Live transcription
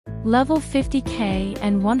Level 50k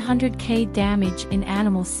and 100k damage in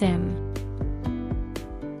Animal Sim.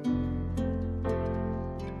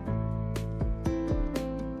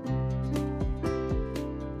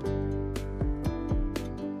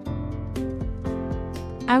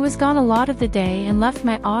 I was gone a lot of the day and left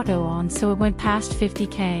my auto on, so it went past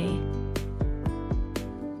 50k.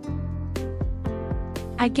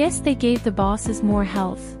 I guess they gave the bosses more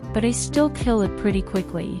health, but I still kill it pretty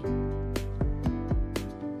quickly.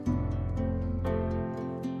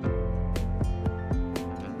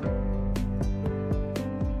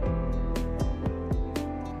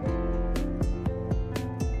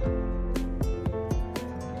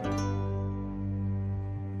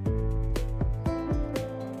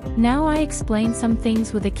 Now I explain some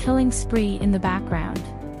things with a killing spree in the background.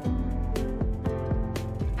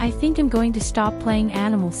 I think I'm going to stop playing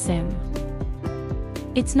Animal Sim.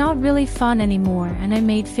 It's not really fun anymore, and I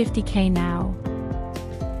made 50k now.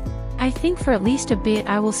 I think for at least a bit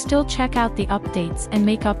I will still check out the updates and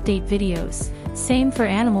make update videos, same for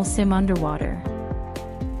Animal Sim Underwater.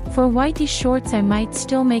 For Whitey Shorts I might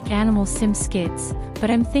still make Animal Sim skits,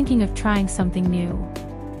 but I'm thinking of trying something new.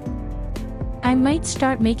 I might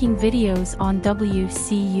start making videos on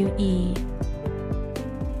WCUE.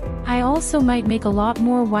 I also might make a lot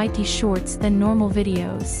more Whitey Shorts than normal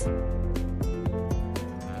videos.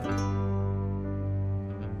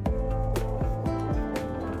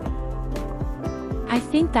 I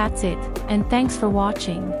think that's it, and thanks for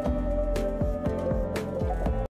watching.